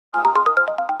Hello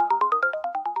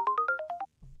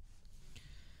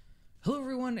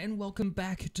everyone and welcome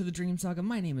back to the Dream Saga.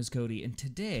 My name is Cody and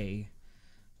today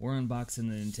we're unboxing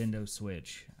the Nintendo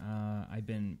Switch. I've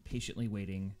been patiently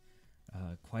waiting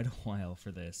quite a while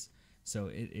for this. So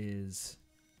it is,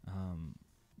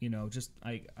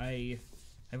 I've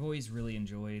always really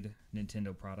enjoyed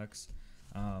Nintendo products.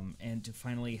 And to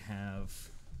finally have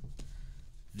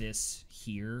this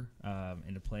here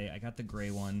into play, I got the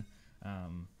gray one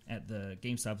at the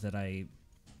GameStop that I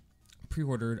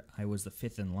pre-ordered. I was the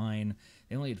 5th in line.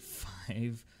 They only had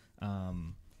 5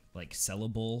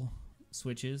 sellable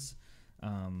Switches,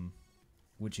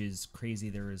 which is crazy.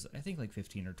 There was, I think, like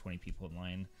 15 or 20 people in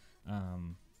line.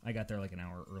 I got there like an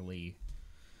hour early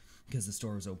because the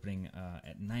store was opening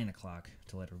at 9 o'clock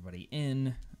to let everybody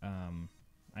in.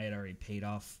 I had already paid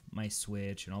off my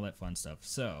Switch and all that fun stuff.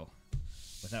 So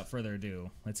without further ado,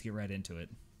 let's get right into it.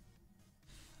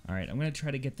 Alright, I'm going to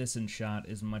try to get this in shot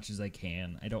as much as I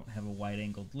can. I don't have a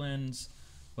wide-angled lens,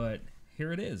 but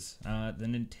here it is, the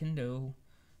Nintendo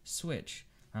Switch.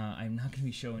 I'm not going to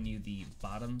be showing you the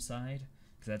bottom side,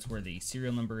 because that's where the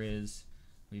serial number is.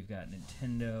 We've got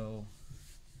Nintendo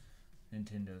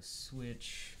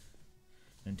Switch,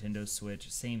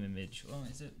 same image. Well,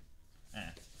 is it?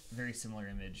 Very similar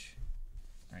image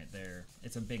right there.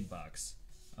 It's a big box.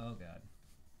 Oh, God.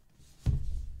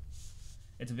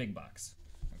 It's a big box.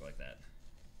 Like that.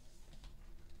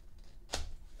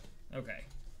 Okay.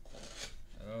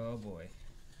 Oh boy.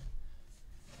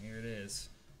 Here it is.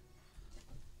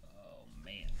 Oh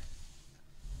man.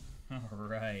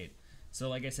 Alright. So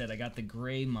like I said, I got the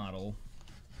gray model,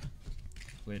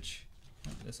 which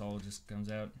this all just comes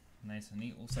out nice and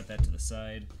neat. We'll set that to the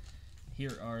side.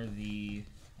 Here's the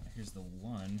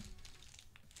one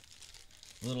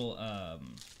little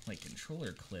like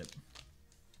controller clip,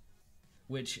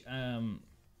 which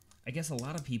I guess a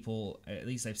lot of people, at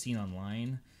least I've seen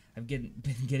online, have been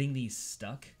getting these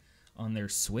stuck on their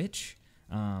Switch.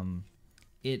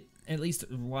 At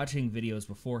least watching videos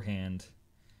beforehand,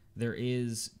 there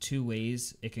is 2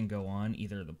 ways it can go on,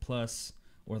 either the plus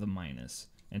or the minus.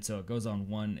 And so it goes on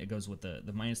one, it goes with the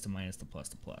minus to minus, the plus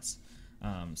to plus.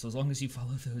 So as long as you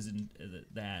follow those in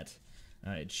that,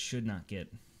 it should not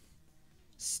get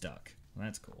stuck. Well,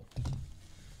 that's cool.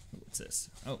 What's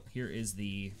this? Oh, here is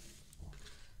the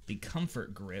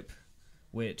comfort grip,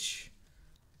 which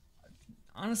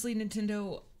honestly,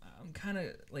 Nintendo, I'm kind of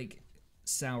like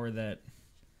sour that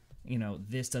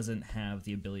this doesn't have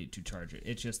the ability to charge it.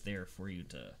 It's just there for you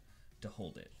to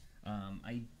hold it.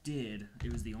 It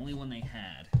was the only one they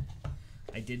had.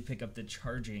 I did pick up the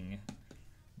charging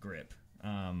grip,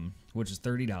 which is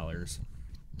 $30.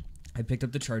 I picked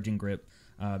up the charging grip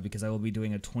because I will be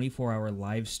doing a 24-hour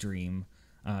live stream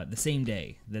the same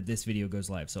day that this video goes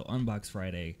live. So Unbox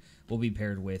Friday will be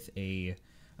paired with a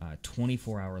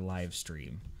 24-hour live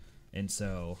stream. And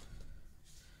so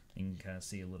you can kind of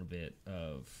see a little bit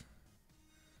of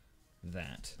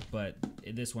that. But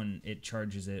this one, it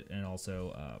charges it and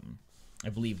also, I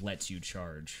believe, lets you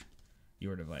charge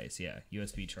your device. Yeah,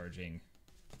 USB charging.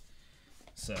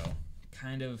 So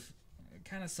kind of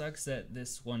sucks that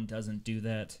this one doesn't do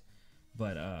that.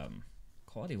 But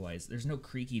quality-wise, there's no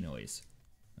creaky noise.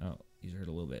 Oh, you heard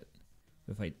a little bit.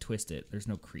 If I twist it, there's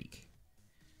no creak.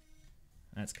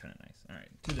 That's kind of nice. All right,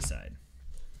 to the side.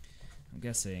 I'm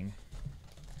guessing.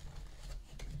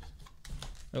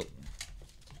 Oh,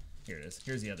 here it is.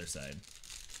 Here's the other side.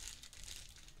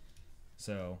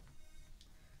 So,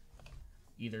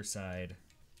 either side.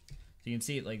 So you can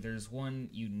see it, like there's one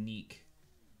unique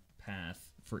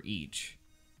path for each.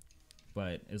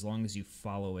 But as long as you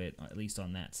follow it, at least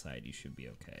on that side, you should be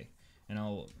okay. And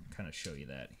I'll kind of show you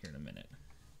that here in a minute.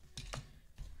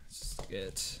 Let's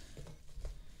get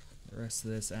the rest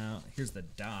of this out. Here's the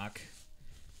dock.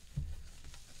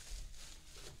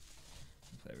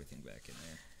 Put everything back in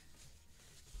there.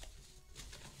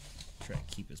 Try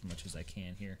to keep as much as I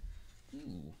can here.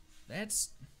 Ooh,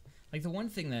 that's like the one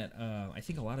thing that I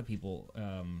think a lot of people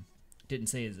didn't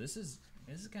say is this is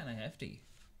kind of hefty.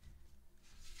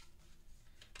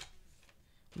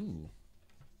 Ooh.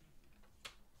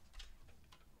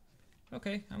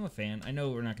 Okay, I'm a fan. I know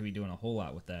we're not going to be doing a whole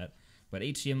lot with that, but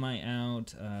HDMI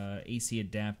out, AC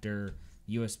adapter,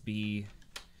 USB,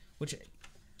 which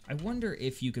I wonder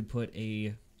if you could put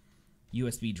a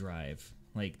USB drive,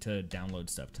 like to download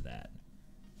stuff to that.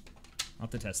 I'll have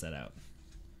to test that out.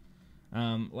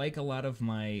 Like a lot of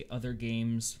my other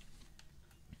games.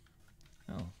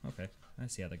 Oh, okay. I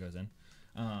see how that goes in.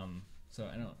 So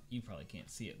I don't, you probably can't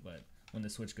see it, but when the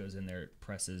switch goes in there, it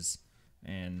presses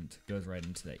and goes right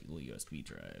into that little USB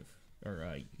drive,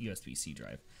 or USB-C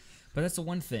drive. But that's the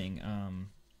one thing.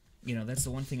 you know, that's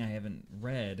the one thing I haven't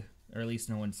read, or at least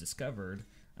no one's discovered,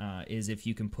 is if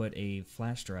you can put a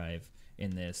flash drive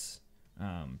in this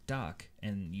dock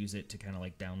and use it to kind of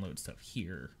like download stuff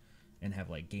here and have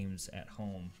like games at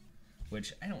home,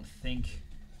 which I don't think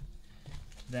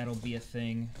that'll be a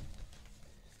thing.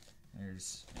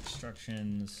 There's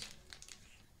instructions,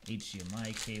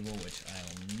 HDMI cable, which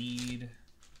I'll need.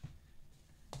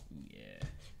 Ooh, yeah,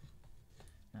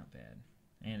 not bad.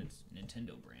 And it's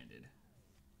Nintendo branded.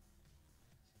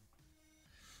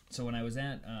 So when I was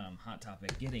at Hot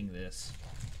Topic getting this,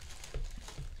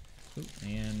 ooh,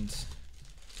 and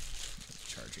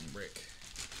charging brick.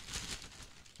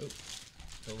 Oh,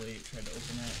 totally tried to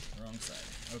open that wrong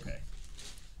side. Okay,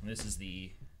 and this is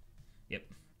the, yep.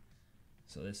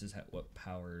 So this is what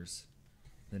powers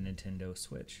the Nintendo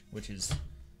Switch, which is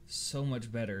so much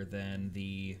better than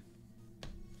the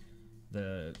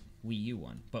Wii U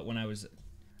one. But when I was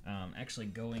actually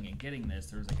going and getting this,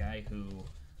 there was a guy who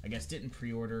I guess didn't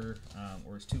pre-order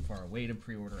or is too far away to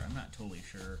pre-order. I'm not totally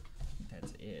sure. I think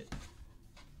that's it.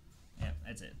 Yeah,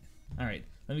 that's it. All right,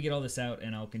 let me get all this out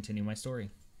and I'll continue my story.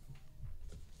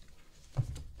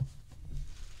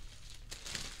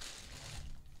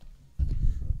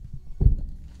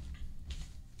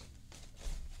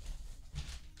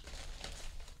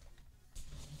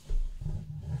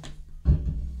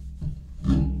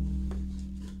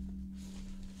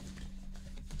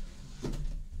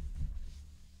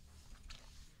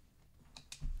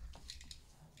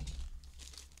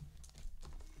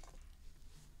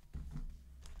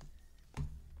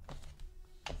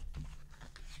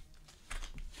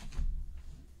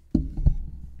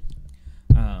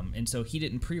 And so he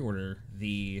didn't pre-order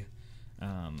the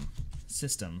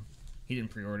system. He didn't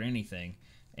pre-order anything.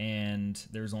 And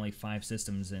there was only 5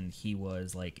 systems, and he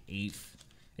was like 8th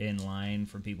in line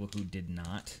for people who did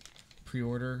not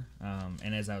pre-order.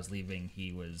 And as I was leaving,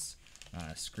 he was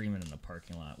screaming in the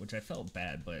parking lot, which I felt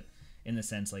bad, but in the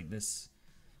sense, like, this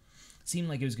seemed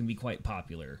like it was going to be quite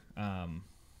popular.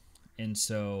 And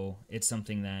so it's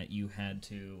something that you had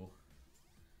to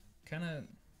kind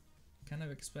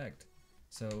of expect.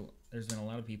 So there's been a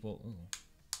lot of people. Ooh.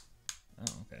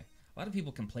 Oh, okay. A lot of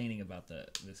people complaining about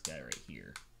this guy right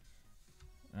here.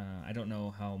 I don't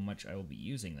know how much I will be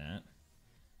using that.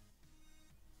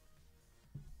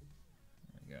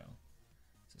 There we go.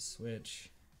 It's a switch.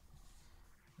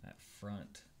 That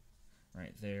front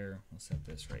right there. We'll set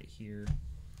this right here.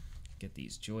 Get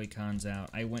these Joy-Cons out.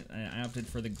 I opted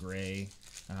for the gray.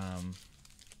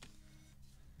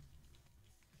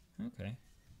 Okay.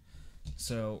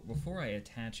 So before I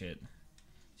attach it, so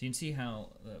you can see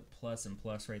how the plus and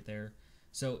plus right there.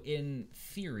 So in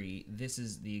theory, this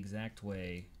is the exact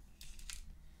way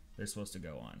they're supposed to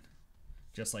go on,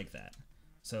 just like that.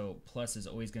 So plus is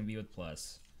always going to be with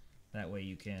plus. That way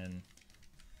you can,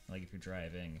 like if you're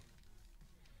driving,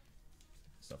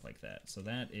 stuff like that. So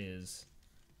that is,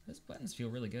 those buttons feel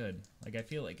really good. Like I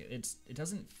feel like it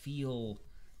doesn't feel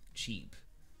cheap.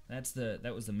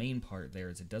 That was the main part there,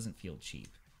 is it doesn't feel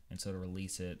cheap. And so to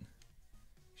release it,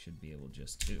 should be able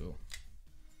just to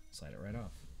slide it right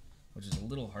off, which is a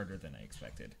little harder than I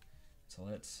expected. So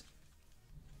let's,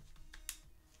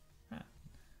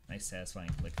 nice satisfying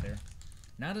click there.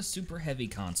 Not a super heavy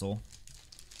console.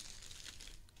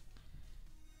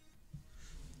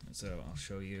 So I'll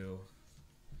show you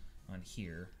on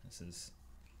here. This is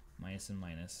minus and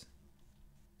minus.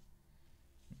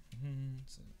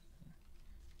 So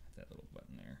that little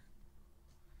button there.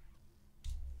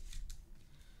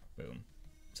 Boom.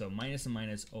 So minus and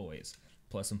minus always,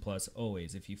 plus and plus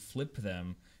always. If you flip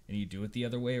them and you do it the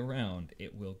other way around,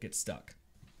 it will get stuck.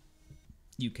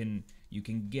 You can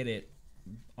get it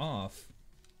off.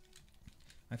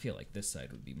 I feel like this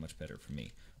side would be much better for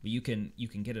me. But you can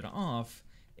get it off.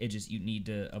 It just, you need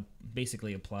to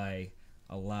basically apply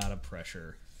a lot of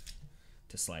pressure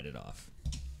to slide it off.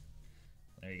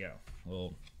 There you go. A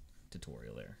little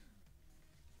tutorial there.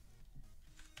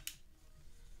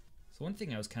 So one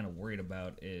thing I was kind of worried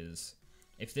about is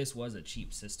if this was a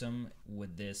cheap system,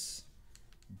 would this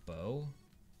bow?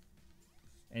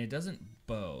 And it doesn't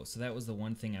bow. So that was the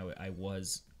one thing I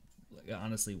was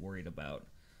honestly worried about,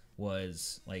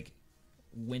 was like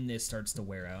when this starts to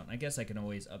wear out. And I guess I can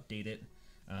always update it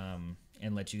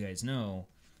and let you guys know,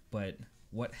 but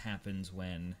what happens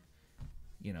when,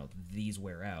 you know, these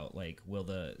wear out? Like, will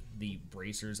the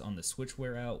bracers on the Switch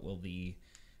wear out? Will the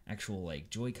actual like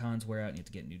Joy-Cons wear out and you have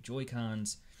to get new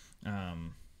Joy-Cons?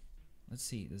 Let's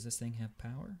see, does this thing have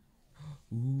power?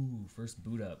 Ooh, first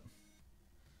boot up.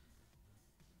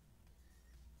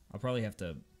 I'll probably have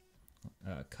to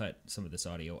cut some of this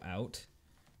audio out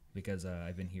because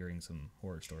I've been hearing some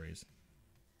horror stories.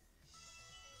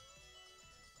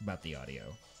 about the audio.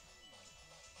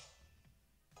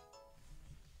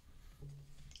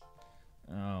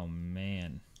 Oh,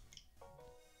 man.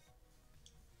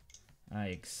 I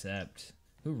accept.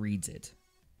 Who reads it?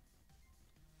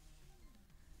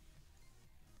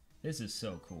 This is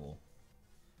so cool.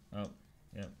 Oh,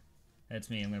 yep. That's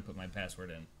me. I'm going to put my password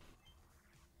in.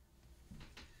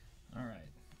 All right.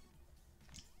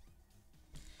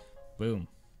 Boom.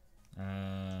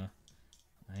 I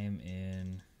am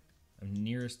in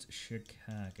nearest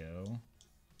Chicago.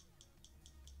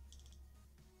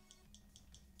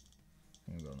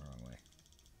 I'm going the wrong way.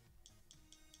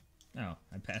 Oh,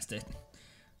 I passed it.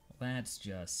 Well, that's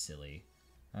just silly.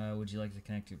 Would you like to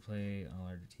connect your play on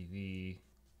larger TV?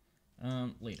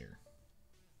 Later.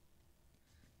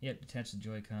 Yep, detach the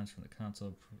Joy-Cons from the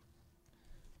console.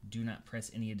 Do not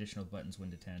press any additional buttons when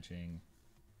detaching.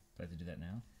 Do I have to do that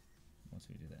now? Once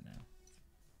we do that now.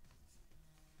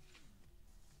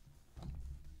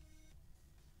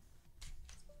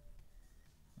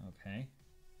 Okay.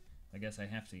 I guess I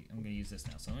have to. I'm going to use this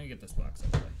now. So I'm going to get this box out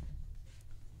of the way.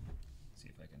 See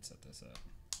if I can set this up.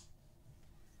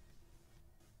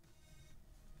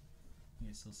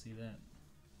 You still see that?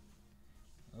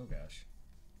 Oh gosh.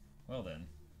 Well then,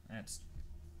 that's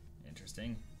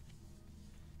interesting.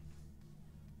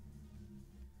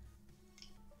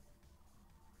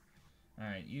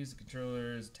 Alright, use the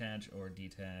controllers, attach or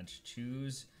detach.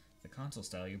 Choose the console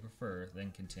style you prefer,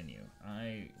 then continue.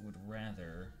 I would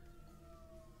rather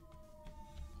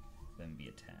them be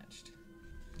attached.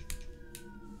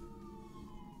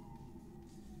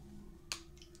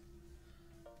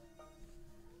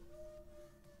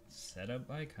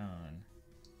 Setup icon.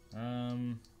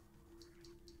 I'm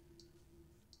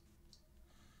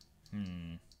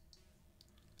gonna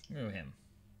go with him.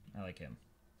 I like him.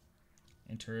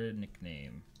 Enter a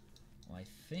nickname. Well, I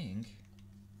think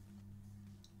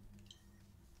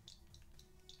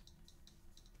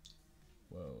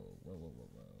whoa.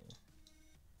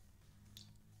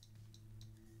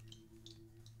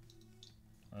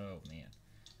 Oh man,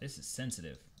 this is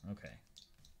sensitive. Okay.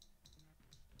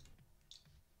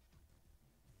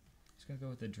 Just gonna go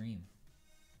with the dream.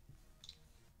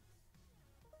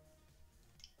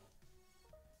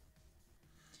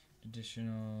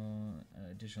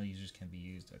 Additional users can be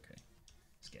used. Okay.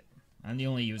 Skip. I'm the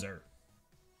only user.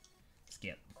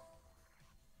 Skip.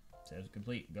 Says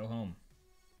complete. Go home.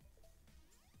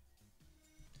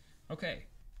 Okay.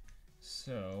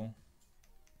 So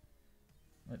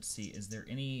let's see. Is there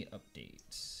any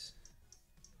updates?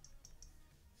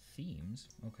 Themes.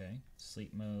 Okay.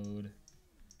 Sleep mode.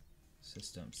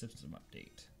 System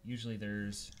update. Usually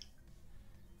there's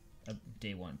a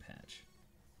day 1 patch.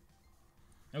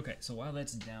 Okay, so while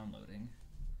that's downloading,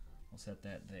 I'll set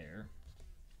that there.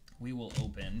 We will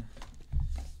open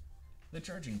the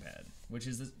charging pad, which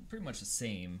is pretty much the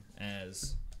same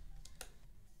as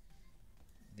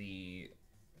the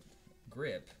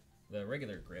grip, the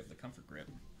regular grip, the comfort grip.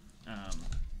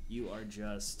 You are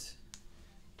just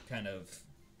kind of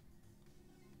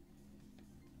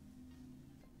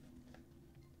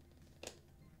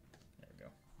there we go.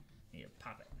 You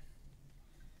pop it.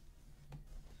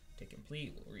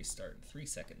 Complete. We'll restart in 3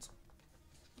 seconds.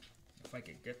 If I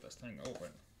could get this thing open.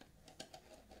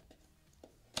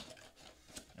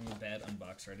 I'm a bad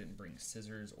unboxer. I didn't bring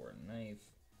scissors or a knife,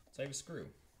 so I have a screw.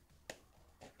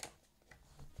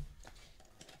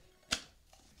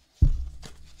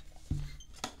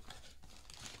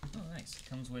 Oh, nice. It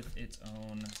comes with its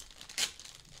own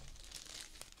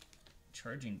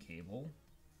charging cable,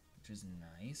 which is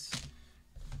nice.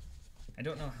 I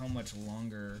don't know how much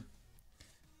longer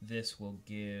this will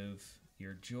give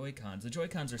your Joy-Cons. The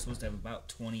Joy-Cons are supposed to have about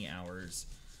 20 hours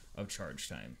of charge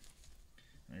time.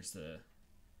 There's the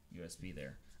USB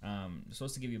there. They're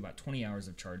supposed to give you about 20 hours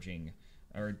of charging,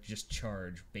 or just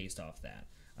charge based off that.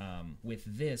 With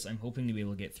this, I'm hoping to be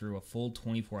able to get through a full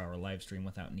 24-hour live stream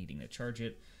without needing to charge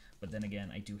it. But then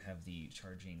again, I do have the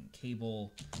charging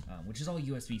cable, which is all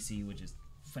USB-C, which is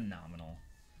phenomenal.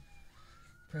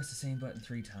 Press the same button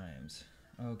 3 times.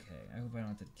 Okay, I hope I don't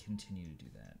have to continue to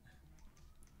do that.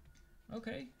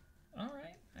 Okay,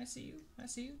 alright, I see you,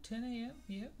 10 a.m.,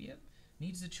 yep.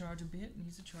 Needs to charge a bit,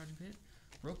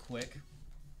 Real quick,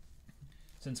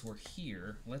 since we're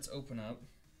here, let's open up.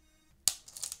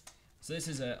 So this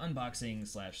is an unboxing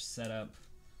 / setup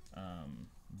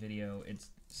video.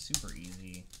 It's super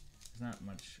easy. There's not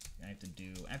much I have to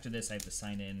do. After this, I have to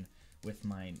sign in with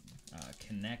my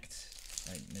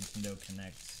Nintendo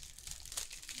Connect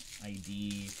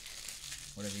ID,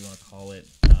 whatever you want to call it,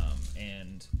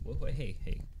 and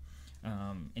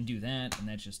and do that, and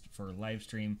that's just for live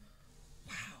stream.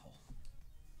 Wow,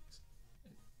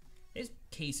 it's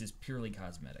case is purely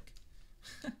cosmetic.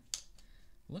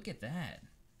 Look at that.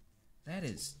 That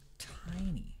is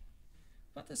tiny.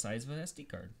 About the size of an SD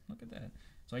card. Look at that.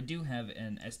 So I do have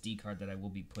an SD card that I will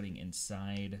be putting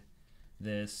inside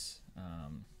this.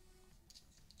 I'm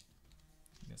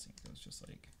guessing it goes just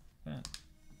like that.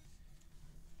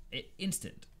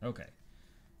 Instant. Okay.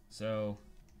 So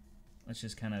let's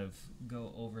just kind of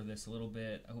go over this a little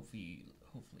bit. Hopefully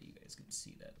you guys can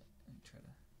see that. Let me try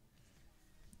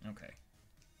to. Okay.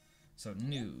 So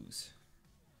news.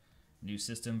 New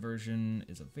system version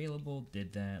is available.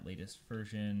 Did that. Latest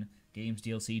version. Games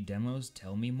DLC demos.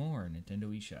 Tell me more.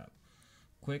 Nintendo eShop.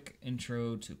 Quick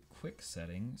intro to quick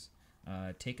settings.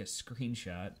 Take a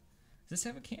screenshot. Does this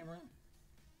have a camera?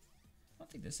 I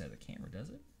don't think this has a camera, does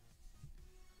it?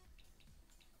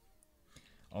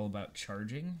 All about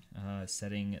charging.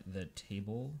 Setting the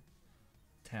tabletop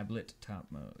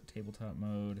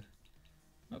mode.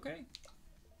 Okay.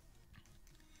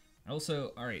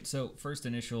 Also, all right. So first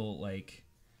initial like,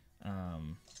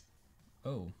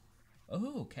 oh,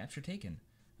 capture taken.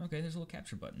 Okay, there's a little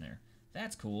capture button there.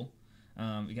 That's cool.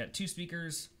 We got 2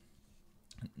 speakers.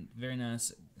 Very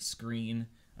nice screen.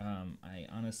 I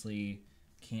honestly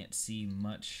can't see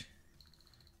much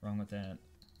wrong with that.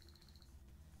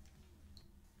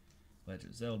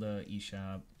 Legend of Zelda,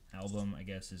 eShop, album, I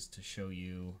guess, is to show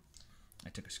you. I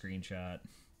took a screenshot.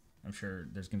 I'm sure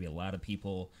there's going to be a lot of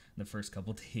people in the first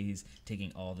couple days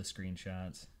taking all the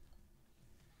screenshots.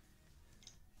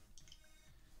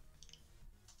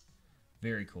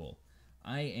 Very cool.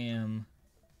 I am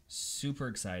super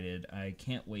excited. I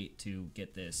can't wait to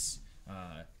get this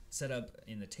set up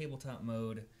in the tabletop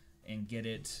mode and get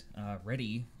it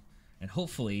ready. And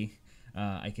hopefully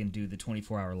I can do the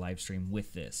 24-hour live stream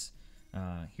with this.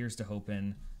 Here's to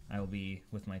hoping I will be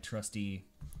with my trusty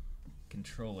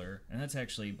controller. And that's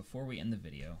actually, before we end the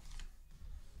video,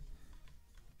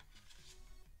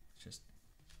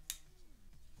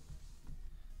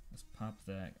 let's pop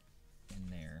that in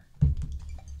there.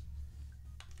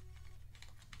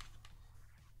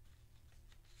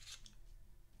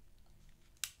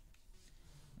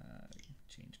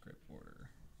 Change grip order.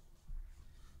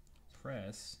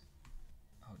 Press.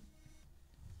 Oh.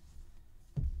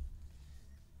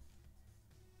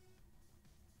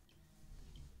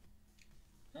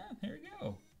 Ah, there we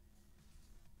go.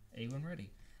 A1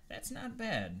 ready. That's not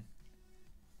bad.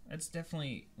 That's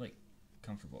definitely like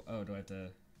comfortable. Oh, do I have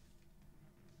to?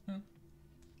 Huh.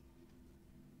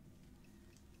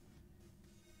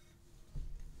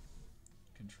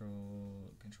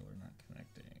 Controller not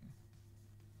connecting.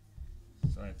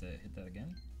 So I have to hit that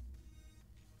again?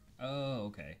 Oh,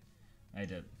 okay. I had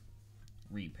to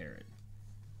repair it.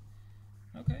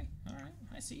 Okay, alright,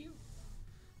 I see you.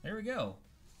 There we go.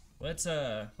 Let's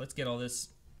get all this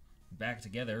back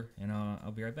together, and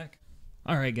I'll be right back.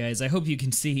 Alright guys, I hope you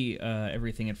can see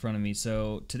everything in front of me.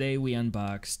 So today we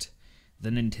unboxed the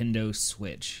Nintendo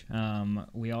Switch.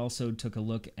 We also took a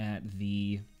look at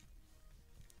the...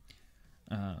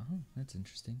 oh, that's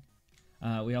interesting.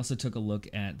 We also took a look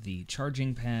at the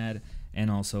charging pad,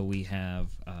 and also we have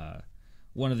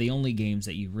one of the only games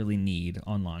that you really need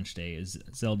on launch day is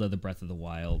Zelda: The Breath of the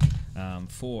Wild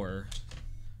for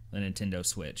the Nintendo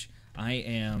Switch. I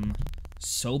am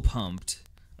so pumped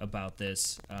about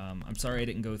this. I'm sorry I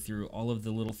didn't go through all of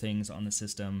the little things on the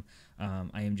system.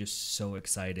 I am just so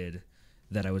excited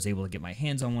that I was able to get my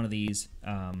hands on one of these.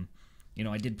 You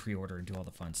know, I did pre-order and do all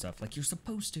the fun stuff like you're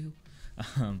supposed to.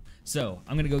 So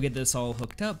I'm gonna go get this all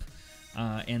hooked up,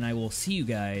 and I will see you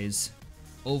guys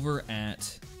over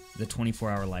at the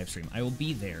 24-hour live stream. I will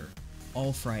be there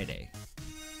all Friday.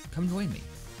 Come join me.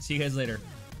 See you guys later.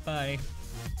 Bye.